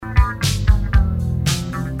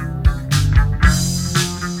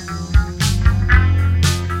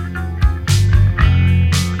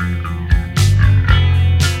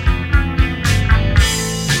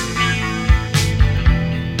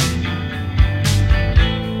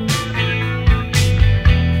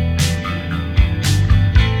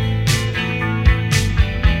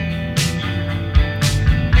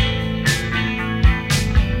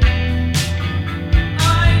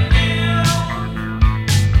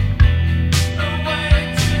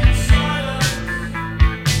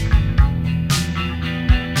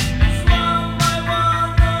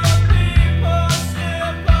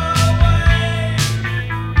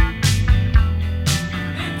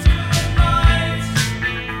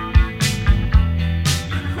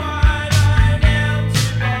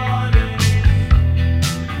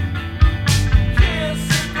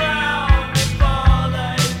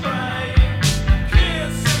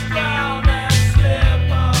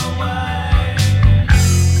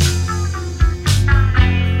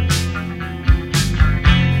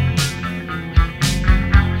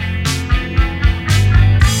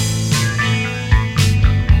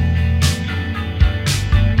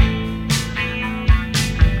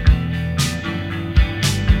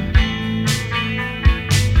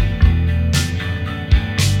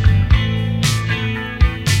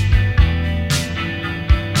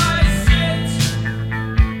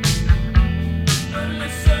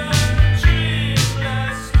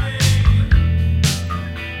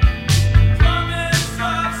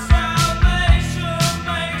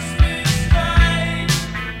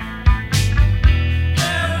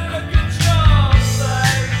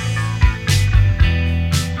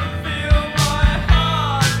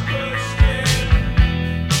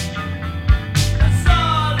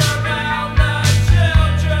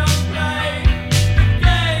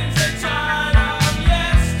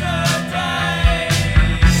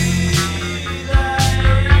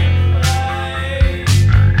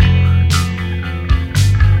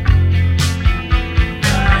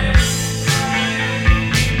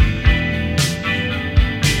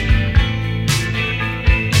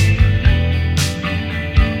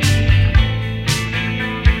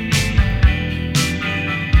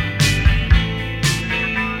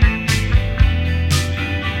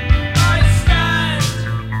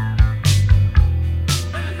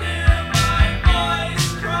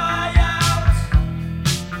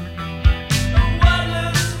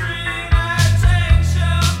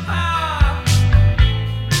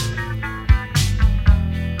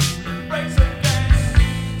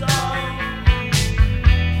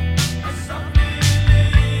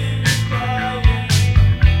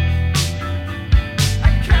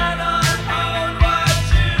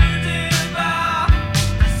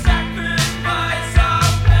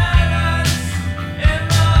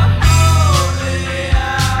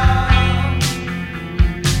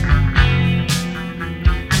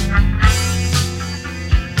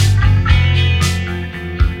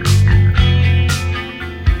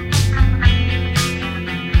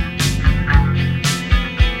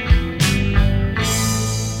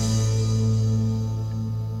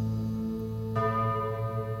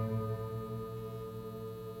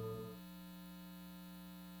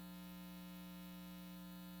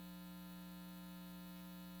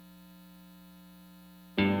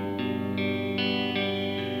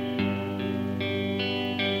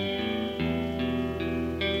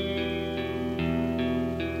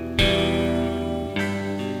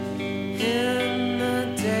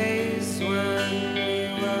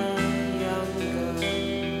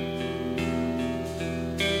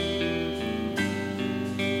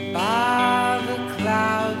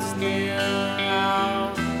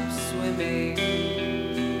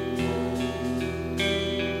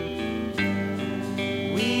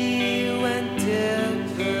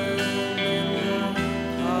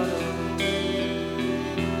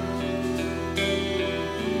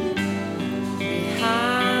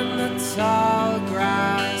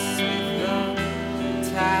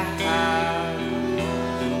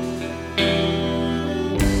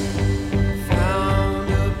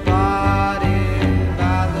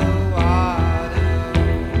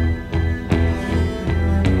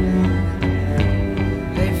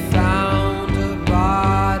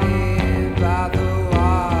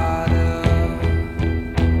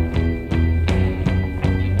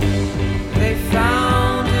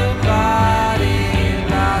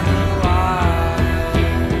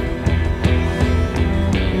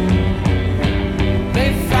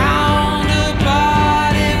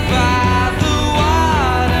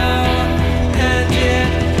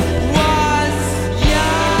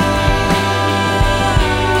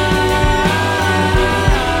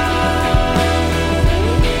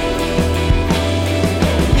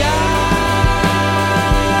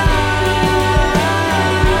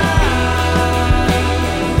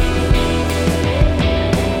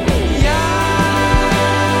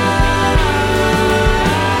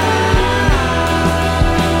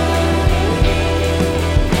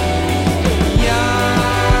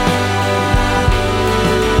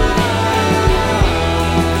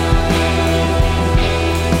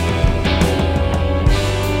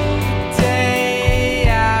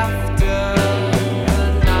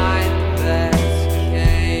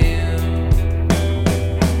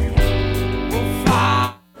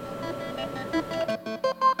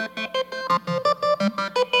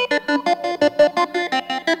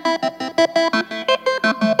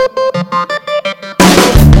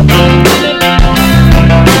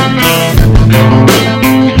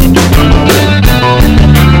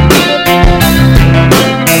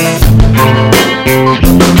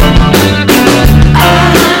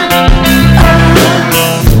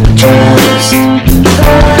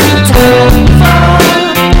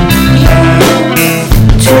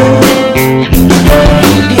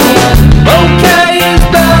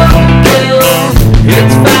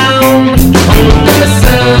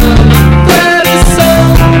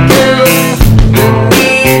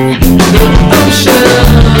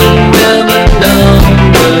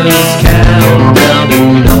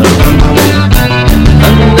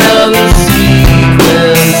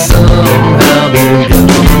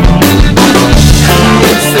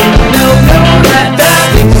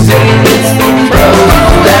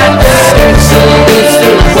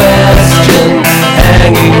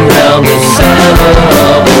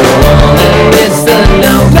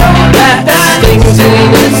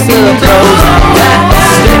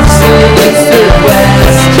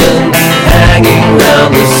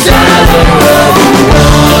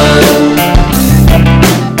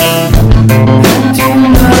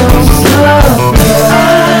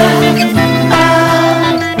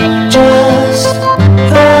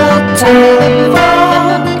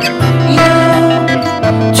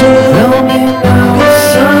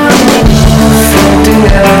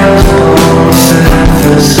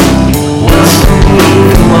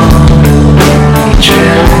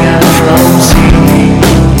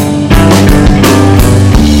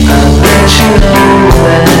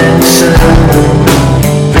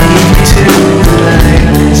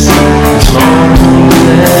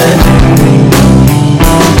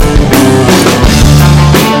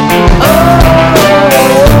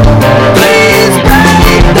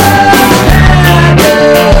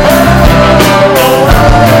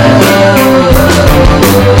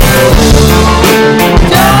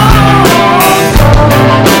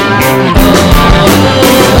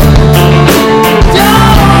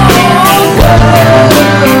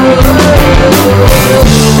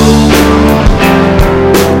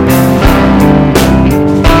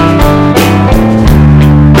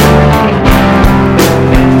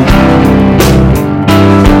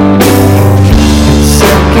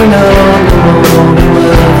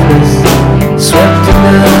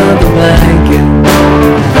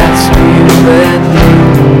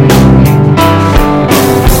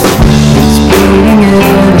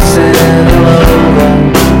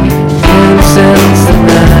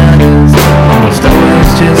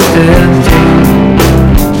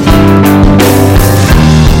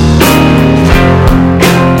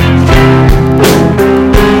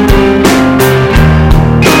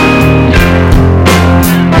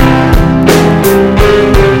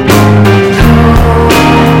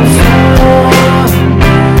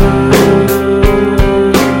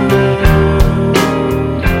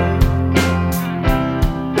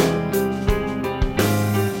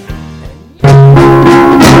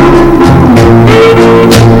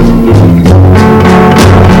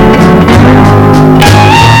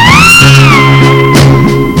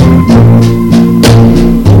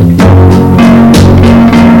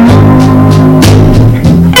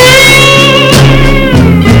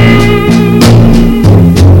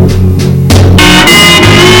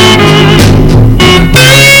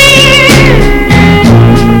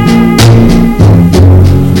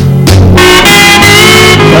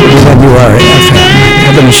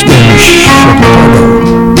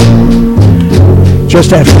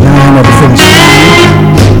Just after 9, everything's fine.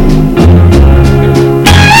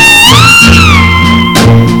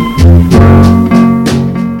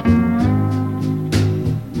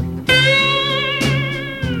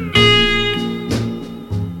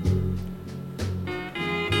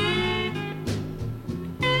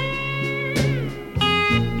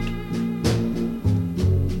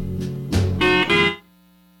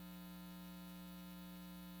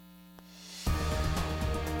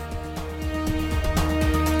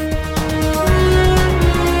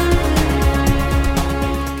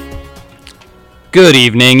 Good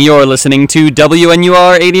evening, you're listening to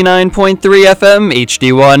WNUR 89.3 FM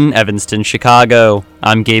HD1 Evanston, Chicago.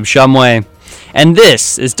 I'm Gabe Shumway, and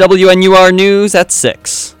this is WNUR News at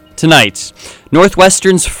 6. Tonight,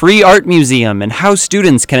 Northwestern's Free Art Museum and how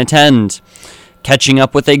students can attend. Catching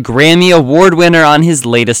up with a Grammy Award winner on his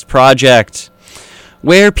latest project.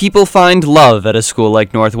 Where people find love at a school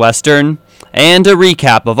like Northwestern. And a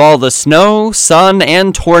recap of all the snow, sun,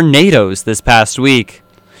 and tornadoes this past week.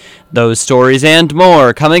 Those stories and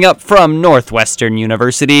more coming up from Northwestern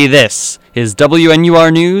University. This is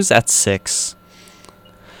WNUR News at 6.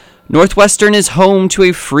 Northwestern is home to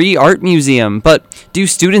a free art museum, but do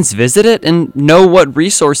students visit it and know what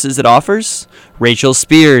resources it offers? Rachel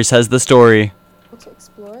Spears has the story. To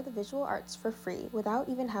explore the visual arts for free without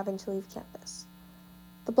even having to leave campus.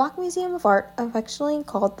 The Block Museum of Art, affectionately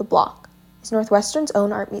called The Block, is Northwestern's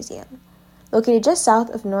own art museum. Located just south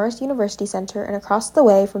of Norris University Center and across the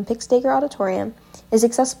way from Pixdager Auditorium, it is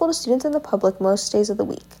accessible to students and the public most days of the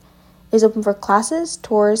week. It is open for classes,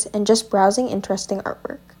 tours, and just browsing interesting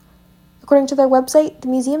artwork. According to their website, the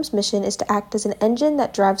museum's mission is to act as an engine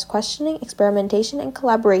that drives questioning, experimentation, and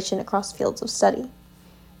collaboration across fields of study.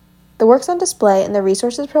 The works on display and the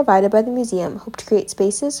resources provided by the museum hope to create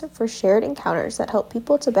spaces for shared encounters that help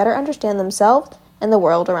people to better understand themselves and the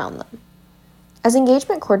world around them. As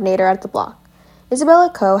engagement coordinator at the block, Isabella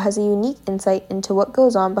Coe has a unique insight into what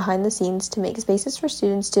goes on behind the scenes to make spaces for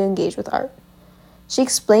students to engage with art. She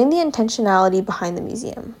explained the intentionality behind the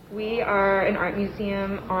museum. We are an art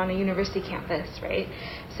museum on a university campus, right?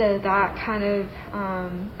 So that kind of,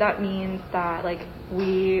 that means that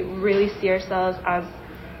we really see ourselves as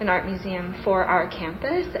an art museum for our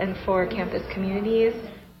campus and for campus communities.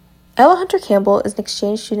 Ella Hunter Campbell is an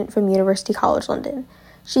exchange student from University College London.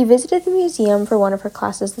 She visited the museum for one of her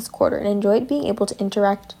classes this quarter and enjoyed being able to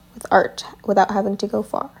interact with art without having to go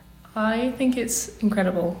far. I think it's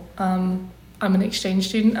incredible. I'm an exchange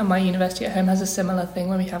student and my university at home has a similar thing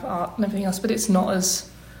where we have art and everything else, but it's not as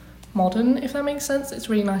modern, if that makes sense. It's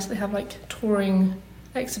really nice. They have touring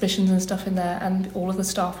exhibitions and stuff in there, and all of the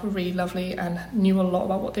staff were really lovely and knew a lot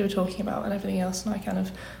about what they were talking about and everything else,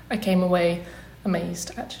 and I came away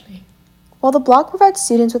amazed, actually. While the block provides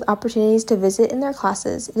students with opportunities to visit in their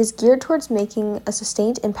classes, it is geared towards making a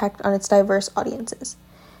sustained impact on its diverse audiences.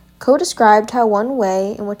 Coe described how one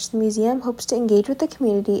way in which the museum hopes to engage with the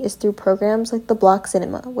community is through programs like the Block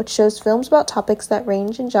Cinema, which shows films about topics that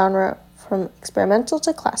range in genre from experimental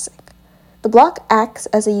to classic. The block acts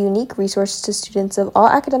as a unique resource to students of all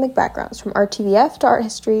academic backgrounds, from RTVF to art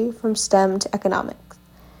history, from STEM to economics.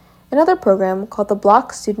 Another program, called the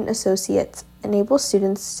Block Student Associates, enables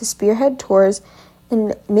students to spearhead tours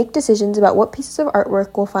and make decisions about what pieces of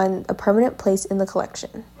artwork will find a permanent place in the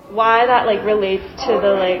collection. Why that relates to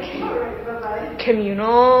the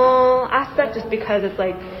communal aspect is because it's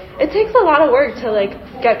it takes a lot of work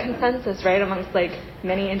to get consensus, right, amongst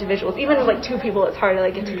many individuals. Even if two people, it's hard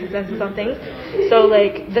to get to consensus on things. So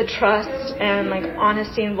the trust and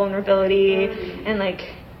honesty and vulnerability and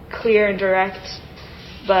clear and direct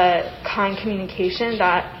but kind communication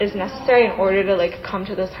that is necessary in order to come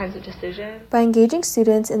to those kinds of decisions. By engaging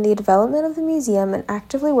students in the development of the museum and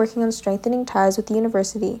actively working on strengthening ties with the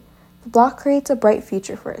university, the block creates a bright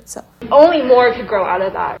future for itself. Only more could grow out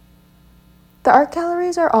of that. The art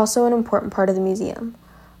galleries are also an important part of the museum.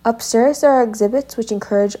 Upstairs, there are exhibits which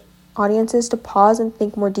encourage audiences to pause and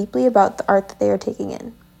think more deeply about the art that they are taking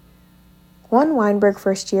in. One Weinberg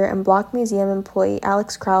first year and Block Museum employee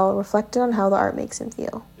Alex Crowell reflected on how the art makes him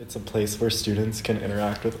feel. It's a place where students can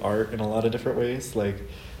interact with art in a lot of different ways.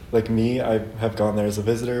 Like me, I have gone there as a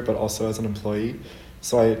visitor, but also as an employee,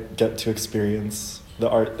 so I get to experience the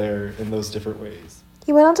art there in those different ways.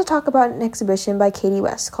 He went on to talk about an exhibition by Katie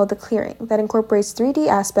West called The Clearing that incorporates 3D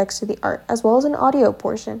aspects to the art as well as an audio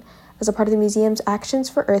portion as a part of the museum's Actions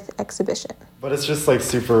for Earth exhibition. But it's just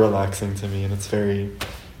super relaxing to me, and it's very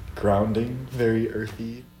grounding, very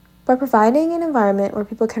earthy. By providing an environment where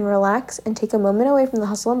people can relax and take a moment away from the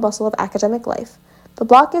hustle and bustle of academic life, the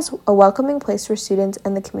block is a welcoming place for students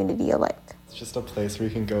and the community alike. It's just a place where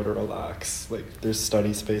you can go to relax. There's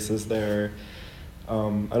study spaces there. I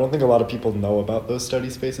don't think a lot of people know about those study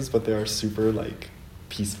spaces, but they are super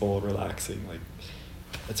peaceful, relaxing.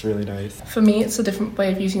 It's really nice. For me, it's a different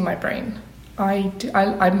way of using my brain. I'm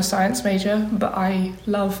a science major, but I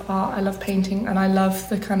love art, I love painting, and I love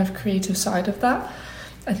the kind of creative side of that.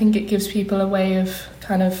 I think it gives people a way of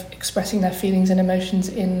kind of expressing their feelings and emotions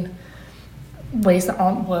in ways that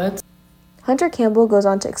aren't words. Hunter Campbell goes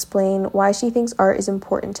on to explain why she thinks art is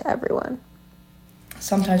important to everyone.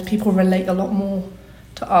 Sometimes people relate a lot more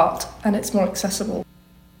to art, and it's more accessible.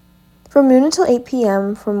 From noon until 8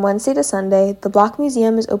 p.m., from Wednesday to Sunday, the Block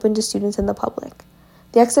Museum is open to students and the public.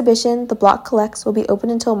 The exhibition, The Block Collects, will be open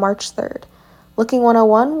until March 3rd. Looking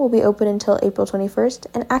 101 will be open until April 21st,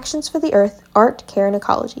 and Actions for the Earth, Art, Care, and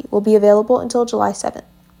Ecology will be available until July 7th.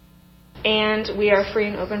 And we are free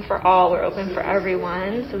and open for all. We're open for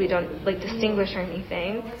everyone, so we don't distinguish or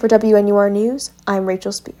anything. For WNUR News, I'm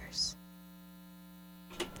Rachel Spears.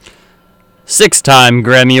 6-time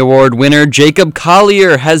Grammy Award winner Jacob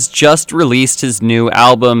Collier has just released his new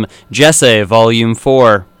album, Jesse Volume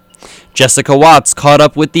 4. Jessica Watts caught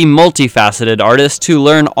up with the multifaceted artist to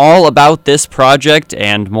learn all about this project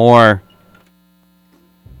and more.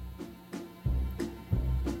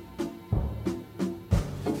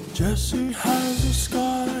 Jesse has a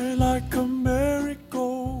sky like a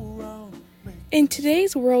merry-go-round. In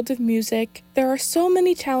today's world of music, there are so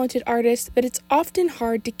many talented artists that it's often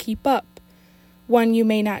hard to keep up. One you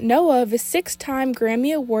may not know of is 6-time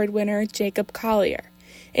Grammy Award winner Jacob Collier,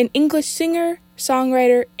 an English singer,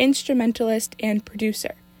 songwriter, instrumentalist, and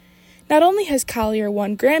producer. Not only has Collier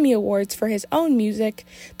won Grammy Awards for his own music,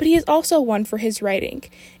 but he has also won for his writing,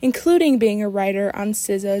 including being a writer on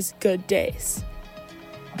SZA's Good Days.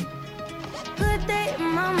 Good day in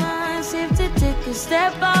my mind, safe to take a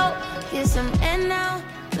step out, get some air now,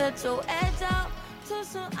 let your edge out, to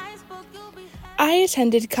some iceberg you'll be. I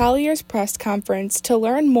attended Collier's press conference to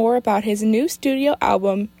learn more about his new studio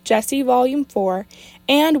album, Jesse Volume 4,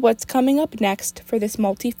 and what's coming up next for this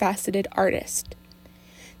multifaceted artist.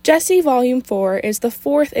 Jesse Volume 4 is the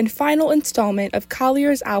fourth and final installment of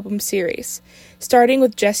Collier's album series, starting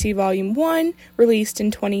with Jesse Volume 1, released in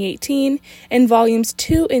 2018, and Volumes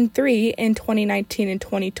 2 and 3 in 2019 and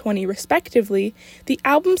 2020 respectively. The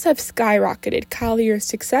albums have skyrocketed Collier's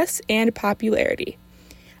success and popularity.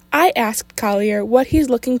 I asked Collier what he's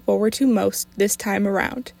looking forward to most this time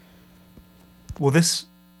around. Well, this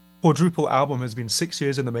quadruple album has been 6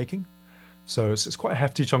 years in the making, so it's quite a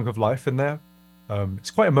hefty chunk of life in there.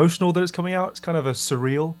 It's quite emotional that it's coming out. It's kind of a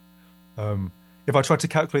surreal. If I tried to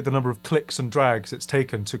calculate the number of clicks and drags it's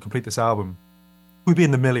taken to complete this album, we'd be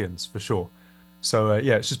in the millions for sure. So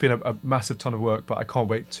yeah, it's just been a massive ton of work, but I can't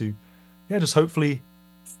wait to, just hopefully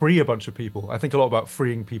free a bunch of people. I think a lot about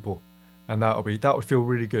freeing people, and that would feel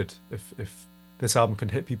really good if this album can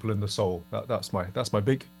hit people in the soul. That's my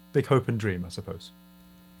big hope and dream, I suppose.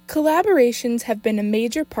 Collaborations have been a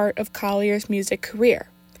major part of Collier's music career.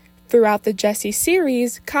 Throughout the Jesse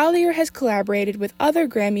series, Collier has collaborated with other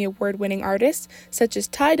Grammy Award-winning artists such as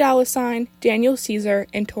Ty Dolla $ign, Daniel Caesar,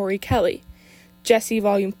 and Tori Kelly. Jesse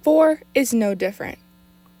Volume 4 is no different.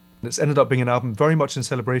 It's ended up being an album very much in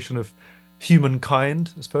celebration of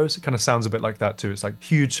humankind, I suppose. It kind of sounds a bit like that too. It's like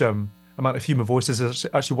huge amount of human voices. There's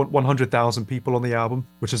actually 100,000 people on the album,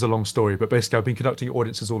 which is a long story, but basically I've been conducting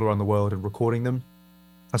audiences all around the world and recording them.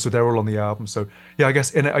 And so they're all on the album. So yeah, I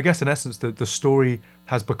guess in essence, the story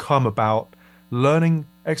has become about learning,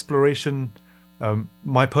 exploration,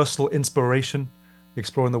 my personal inspiration,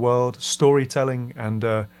 exploring the world, storytelling, and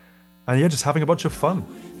just having a bunch of fun.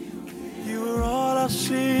 You are all I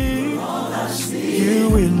see.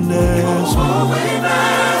 You in this moment.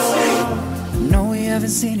 No, we haven't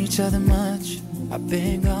seen each other much. I've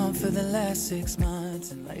been gone for the last 6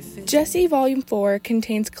 months. And life is... Jesse Volume 4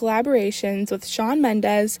 contains collaborations with Shawn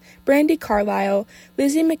Mendes, Brandi Carlile,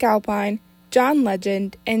 Lizzie McAlpine, John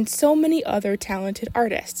Legend, and so many other talented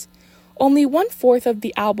artists. Only 1/4 of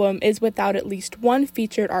the album is without at least one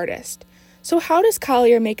featured artist. So how does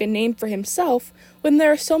Collier make a name for himself when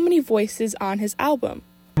there are so many voices on his album?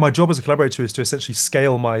 My job as a collaborator is to essentially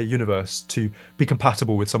scale my universe to be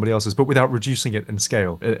compatible with somebody else's, but without reducing it in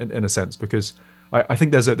scale, in a sense, because I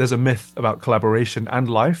think there's a myth about collaboration and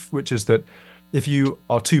life, which is that if you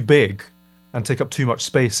are too big and take up too much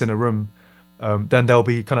space in a room, then there'll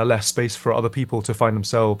be kind of less space for other people to find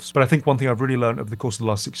themselves. But I think one thing I've really learned over the course of the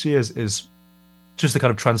last 6 years is just the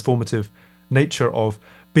kind of transformative nature of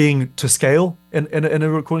being to scale in a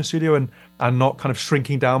recording studio and not kind of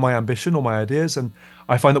shrinking down my ambition or my ideas. And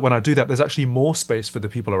I find that when I do that, there's actually more space for the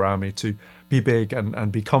people around me to be big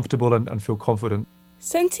and be comfortable and feel confident.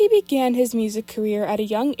 Since he began his music career at a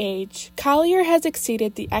young age, Collier has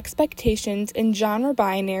exceeded the expectations and genre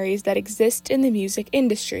binaries that exist in the music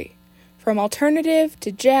industry. From alternative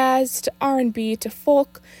to jazz to R&B to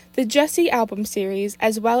folk, the Jesse album series,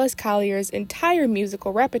 as well as Collier's entire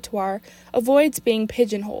musical repertoire, avoids being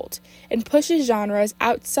pigeonholed and pushes genres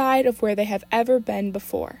outside of where they have ever been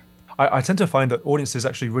before. I tend to find that audiences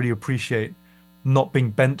actually really appreciate not being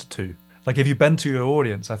bent to. Like if you bend to your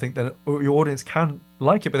audience, I think then your audience can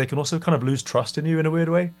like it, but they can also kind of lose trust in you in a weird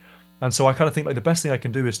way. And so I kind of think like the best thing I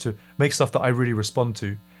can do is to make stuff that I really respond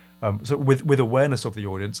to. So with awareness of the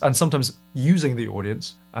audience and sometimes using the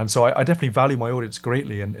audience. And so I definitely value my audience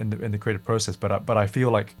greatly in the creative process. But I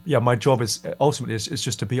feel like, my job is ultimately is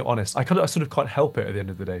just to be honest. I sort of can't help it at the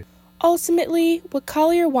end of the day. Ultimately, what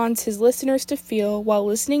Collier wants his listeners to feel while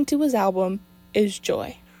listening to his album is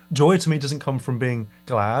joy. Joy to me doesn't come from being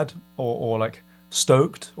glad or like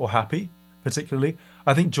stoked or happy, particularly.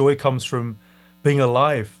 I think joy comes from being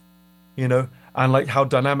alive, and like how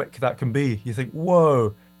dynamic that can be. You think,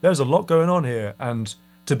 whoa, there's a lot going on here. And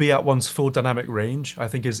to be at one's full dynamic range, I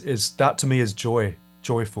think is that to me is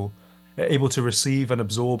joyful. Able to receive and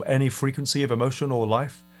absorb any frequency of emotion or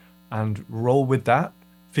life and roll with that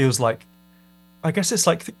feels like, I guess it's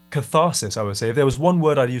like catharsis, I would say. If there was one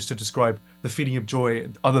word I'd use to describe the feeling of joy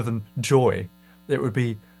other than joy, it would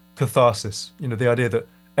be catharsis. The idea that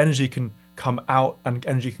energy can come out and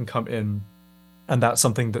energy can come in, and that's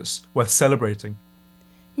something that's worth celebrating.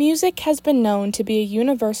 Music has been known to be a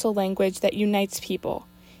universal language that unites people.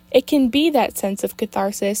 It can be that sense of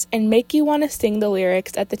catharsis and make you want to sing the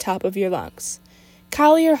lyrics at the top of your lungs.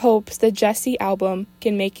 Collier hopes the Jessie album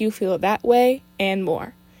can make you feel that way and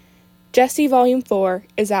more. Jessie Volume 4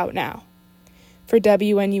 is out now. For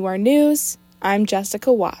WNUR News, I'm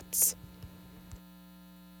Jessica Watts.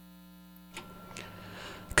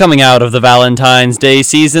 Coming out of the Valentine's Day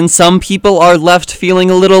season, some people are left feeling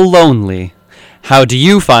a little lonely. How do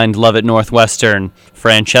you find love at Northwestern?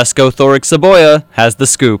 Francesco Thoric-Saboya has the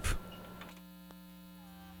scoop.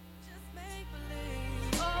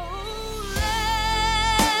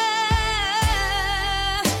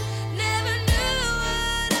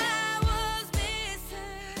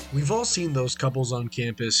 We've all seen those couples on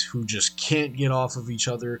campus who just can't get off of each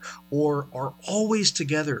other or are always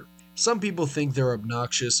together. Some people think they're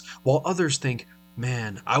obnoxious, while others think,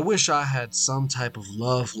 man, I wish I had some type of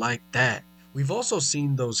love like that. We've also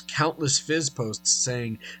seen those countless Fizz posts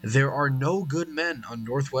saying there are no good men on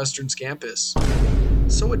Northwestern's campus.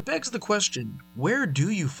 So it begs the question, where do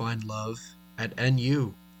you find love at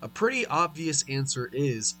NU? A pretty obvious answer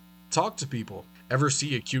is, talk to people. Ever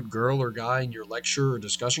see a cute girl or guy in your lecture or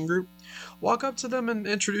discussion group? Walk up to them and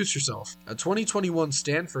introduce yourself. A 2021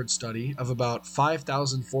 Stanford study of about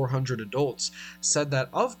 5,400 adults said that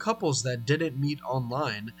of couples that didn't meet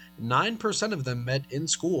online, 9% of them met in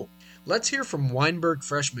school. Let's hear from Weinberg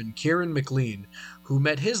freshman Kieran McLean, who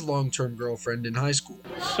met his long-term girlfriend in high school.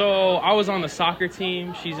 So I was on the soccer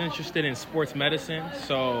team. She's interested in sports medicine.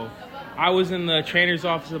 So I was in the trainer's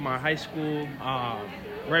office of my high school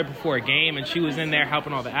right before a game, and she was in there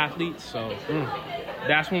helping all the athletes. So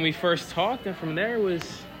that's when we first talked, and from there it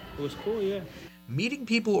was cool, yeah. Meeting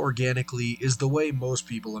people organically is the way most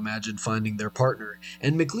people imagine finding their partner,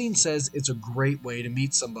 and McLean says it's a great way to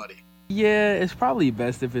meet somebody. Yeah, it's probably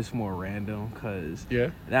best if it's more random, because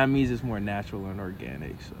that means it's more natural and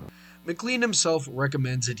organic. So McLean himself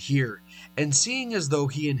recommends it here, and seeing as though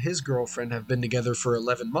he and his girlfriend have been together for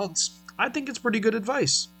 11 months, I think it's pretty good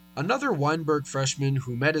advice. Another Weinberg freshman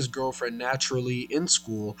who met his girlfriend naturally in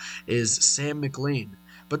school is Sam McLean,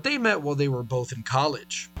 but they met while they were both in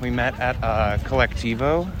college. We met at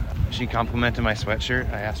Collectivo. She complimented my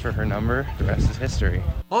sweatshirt. I asked for her number. The rest is history.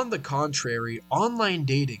 On the contrary, online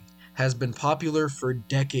dating has been popular for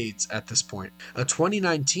decades at this point. A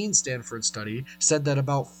 2019 Stanford study said that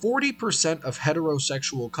about 40% of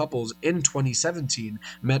heterosexual couples in 2017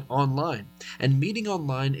 met online, and meeting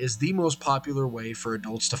online is the most popular way for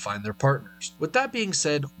adults to find their partners. With that being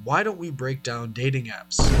said, why don't we break down dating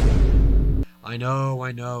apps? I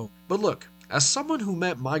know, but look, as someone who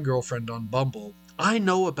met my girlfriend on Bumble, I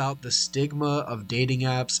know about the stigma of dating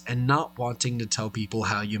apps and not wanting to tell people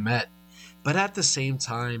how you met. But at the same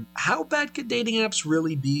time, how bad could dating apps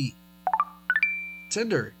really be?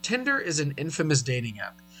 Tinder. Tinder is an infamous dating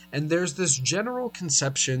app, and there's this general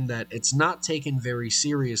conception that it's not taken very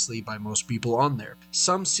seriously by most people on there.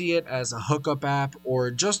 Some see it as a hookup app or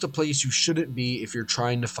just a place you shouldn't be if you're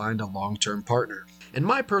trying to find a long-term partner. In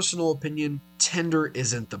my personal opinion, Tinder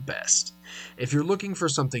isn't the best. If you're looking for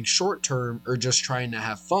something short-term or just trying to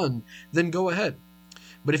have fun, then go ahead.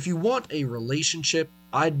 But if you want a relationship,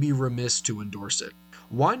 I'd be remiss to endorse it.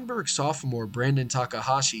 Weinberg sophomore Brandon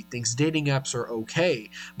Takahashi thinks dating apps are okay,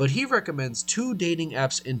 but he recommends 2 dating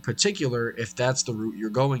apps in particular if that's the route you're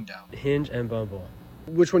going down. Hinge and Bumble.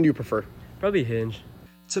 Which one do you prefer? Probably Hinge.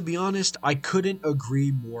 To be honest, I couldn't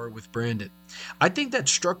agree more with Brandon. I think that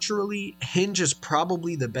structurally, Hinge is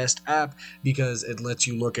probably the best app because it lets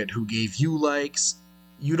you look at who gave you likes.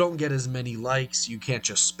 You don't get as many likes, you can't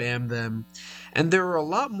just spam them. And there are a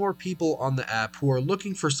lot more people on the app who are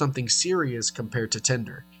looking for something serious compared to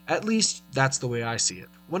Tinder. At least, that's the way I see it.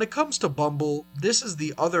 When it comes to Bumble, this is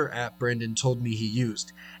the other app Brandon told me he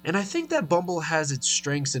used, and I think that Bumble has its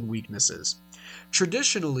strengths and weaknesses.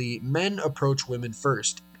 Traditionally, men approach women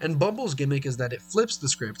first, and Bumble's gimmick is that it flips the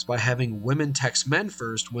script by having women text men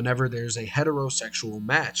first whenever there's a heterosexual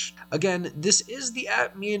match. Again, this is the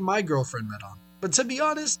app me and my girlfriend met on. But to be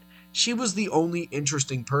honest, she was the only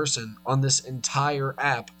interesting person on this entire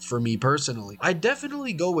app for me personally. I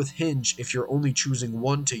definitely go with Hinge if you're only choosing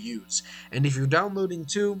one to use, and if you're downloading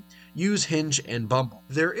 2, use Hinge and Bumble.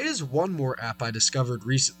 There is one more app I discovered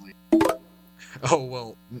recently. Oh,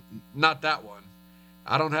 well, not that one.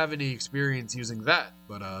 I don't have any experience using that,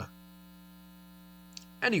 but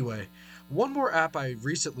Anyway, one more app I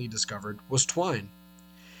recently discovered was Twine.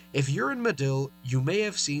 If you're in Medill, you may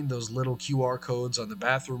have seen those little QR codes on the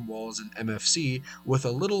bathroom walls in MFC with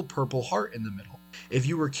a little purple heart in the middle. If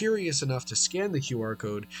you were curious enough to scan the QR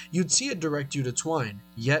code, you'd see it direct you to Twine,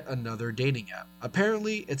 yet another dating app.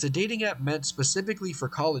 Apparently, it's a dating app meant specifically for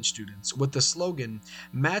college students with the slogan,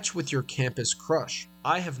 "Match with your campus crush."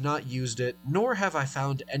 I have not used it, nor have I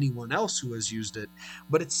found anyone else who has used it,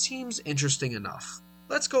 but it seems interesting enough.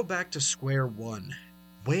 Let's go back to square one.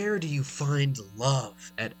 Where do you find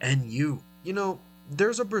love at NU? You know,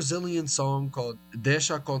 there's a Brazilian song called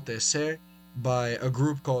Deixa Acontecer by a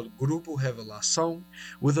group called Grupo Revelação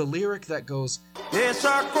with a lyric that goes, Deixa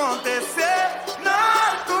acontecer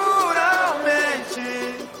naturalmente.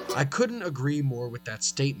 I couldn't agree more with that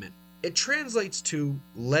statement. It translates to,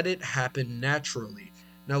 let it happen naturally.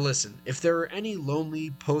 Now listen, if there are any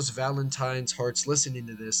lonely post-Valentine's hearts listening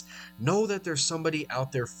to this, know that there's somebody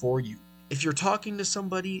out there for you. If you're talking to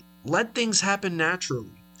somebody, let things happen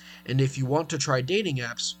naturally. And if you want to try dating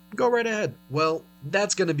apps, go right ahead. Well,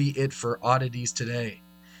 that's going to be it for Oddities today.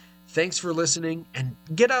 Thanks for listening, and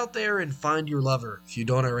get out there and find your lover if you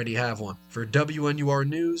don't already have one. For WNUR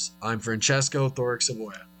News, I'm Francesco Thoric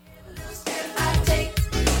Savoya.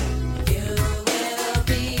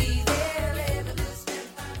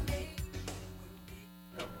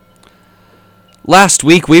 Last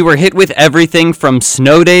week, we were hit with everything from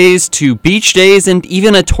snow days to beach days and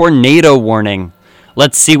even a tornado warning.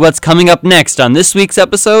 Let's see what's coming up next on this week's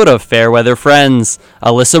episode of Fairweather Friends.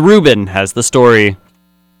 Alyssa Rubin has the story.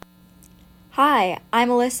 Hi, I'm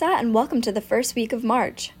Alyssa, and welcome to the first week of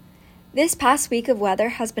March. This past week of weather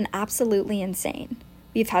has been absolutely insane.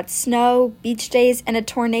 We've had snow, beach days, and a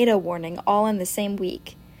tornado warning all in the same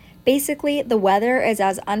week. Basically, the weather is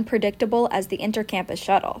as unpredictable as the intercampus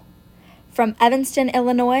shuttle. From Evanston,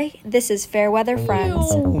 Illinois, this is Fairweather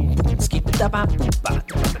Friends.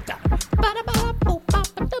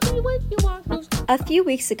 A few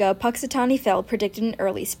weeks ago, Puxatawny Phil predicted an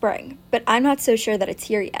early spring, but I'm not so sure that it's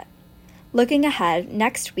here yet. Looking ahead,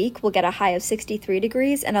 next week we'll get a high of 63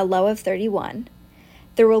 degrees and a low of 31.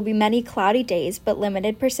 There will be many cloudy days, but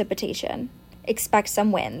limited precipitation. Expect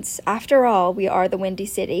some winds. After all, we are the Windy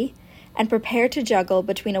City, and prepare to juggle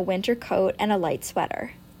between a winter coat and a light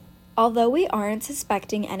sweater. Although we aren't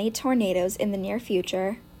suspecting any tornadoes in the near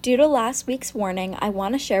future, due to last week's warning, I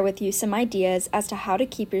want to share with you some ideas as to how to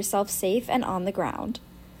keep yourself safe and on the ground.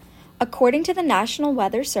 According to the National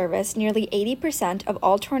Weather Service, nearly 80% of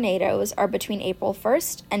all tornadoes are between April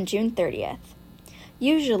 1st and June 30th,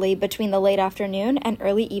 usually between the late afternoon and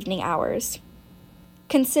early evening hours.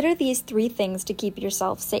 Consider these 3 things to keep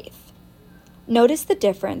yourself safe. Notice the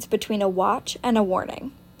difference between a watch and a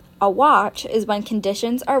warning. A watch is when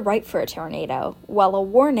conditions are right for a tornado, while a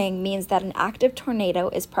warning means that an active tornado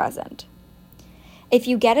is present. If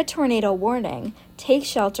you get a tornado warning, take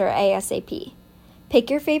shelter ASAP.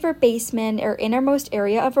 Pick your favorite basement or innermost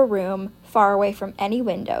area of a room far away from any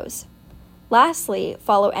windows. Lastly,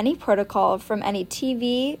 follow any protocol from any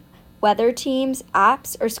TV, weather teams,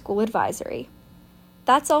 apps, or school advisory.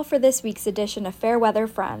 That's all for this week's edition of Fairweather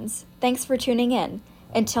Friends. Thanks for tuning in.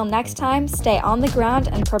 Until next time, stay on the ground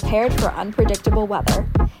and prepared for unpredictable weather.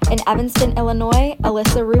 In Evanston, Illinois,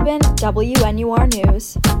 Alyssa Rubin, WNUR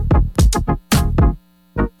News.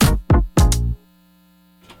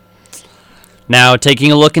 Now,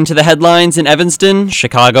 taking a look into the headlines in Evanston,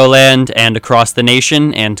 Chicagoland, and across the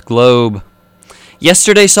nation and globe.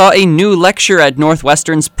 Yesterday saw a new lecture at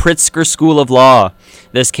Northwestern's Pritzker School of Law.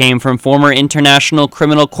 This came from former International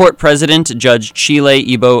Criminal Court President Judge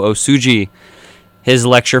Chile Ibo Osuji. His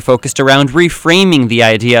lecture focused around reframing the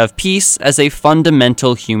idea of peace as a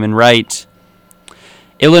fundamental human right.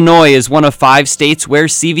 Illinois is one of 5 states where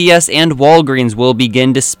CVS and Walgreens will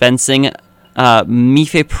begin dispensing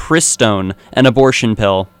mifepristone, an abortion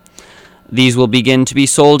pill. These will begin to be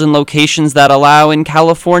sold in locations that allow in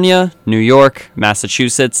California, New York,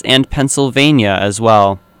 Massachusetts, and Pennsylvania as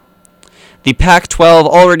well. The Pac-12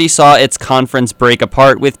 already saw its conference break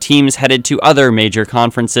apart with teams headed to other major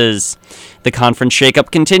conferences. The conference shakeup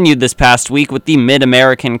continued this past week with the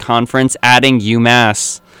Mid-American Conference adding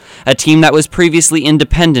UMass, a team that was previously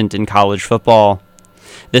independent in college football.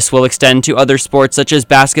 This will extend to other sports such as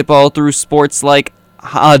basketball though sports like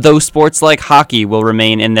hockey will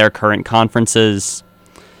remain in their current conferences.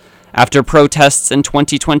 After protests in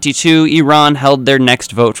 2022, Iran held their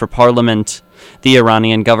next vote for parliament. The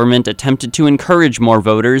Iranian government attempted to encourage more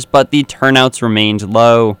voters, but the turnouts remained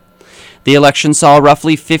low. The election saw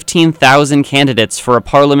roughly 15,000 candidates for a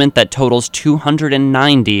parliament that totals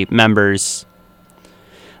 290 members.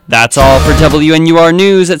 That's all for WNUR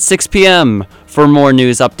News at 6 p.m. For more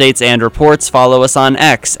news updates and reports, follow us on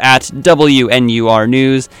X at WNUR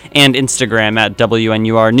News and Instagram at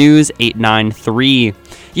WNUR News 893.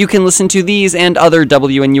 You can listen to these and other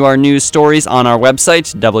WNUR News stories on our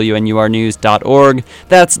website, WNURnews.org.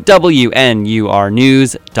 That's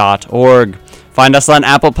WNURnews.org. Find us on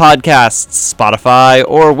Apple Podcasts, Spotify,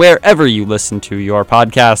 or wherever you listen to your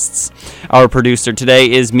podcasts. Our producer today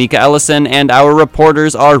is Mika Ellison, and our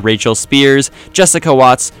reporters are Rachel Spears, Jessica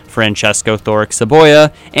Watts, Francesco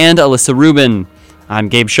Thorick-Saboya, and Alyssa Rubin. I'm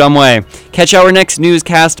Gabe Shumway. Catch our next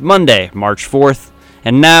newscast Monday, March 4th.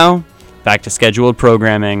 And now, back to scheduled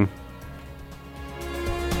programming.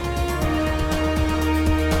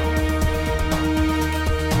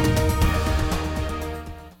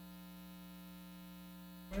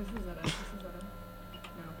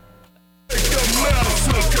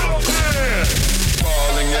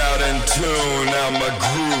 Falling out in tune, now my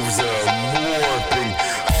grooves are warping.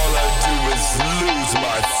 All I do is lose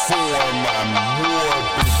my form, I'm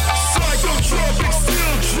warping. Psychotropic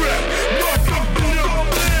steel trap, knock a beat up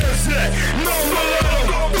bears at. No, I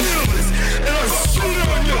don't feel this, and I shoot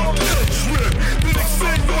on your guilt trip. Then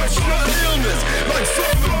extinguish your illness, like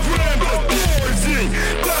 7 grams of poison.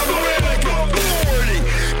 Barbaric authority,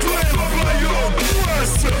 claimed by your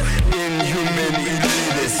oppressor. Inhuman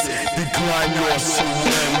elitists, decline your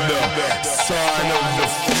surrender. Sign of the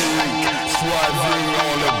freak, thriving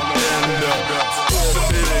on a bender.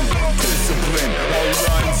 Forbidden discipline, all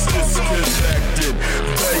lines disconnected.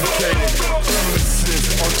 Vacated premises,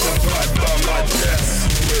 occupied by my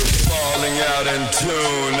desk. Falling out in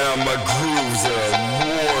tune, now my grooves are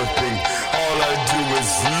warping. All I do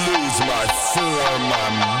is lose my form,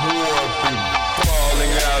 I'm warping.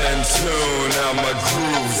 Falling out in tune, now my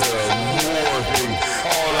grooves are warping.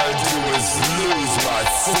 All I do is lose my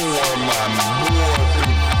form, I'm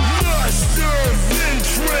warping. Master of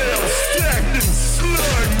entrails, stacked and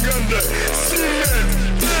slung under cement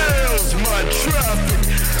nails, my traffic.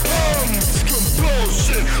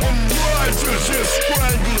 Compulsion, I'm righteous, your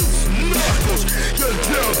stranglers, knuckles, your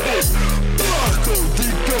devils, buckle,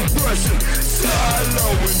 decompression, silo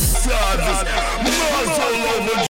inside this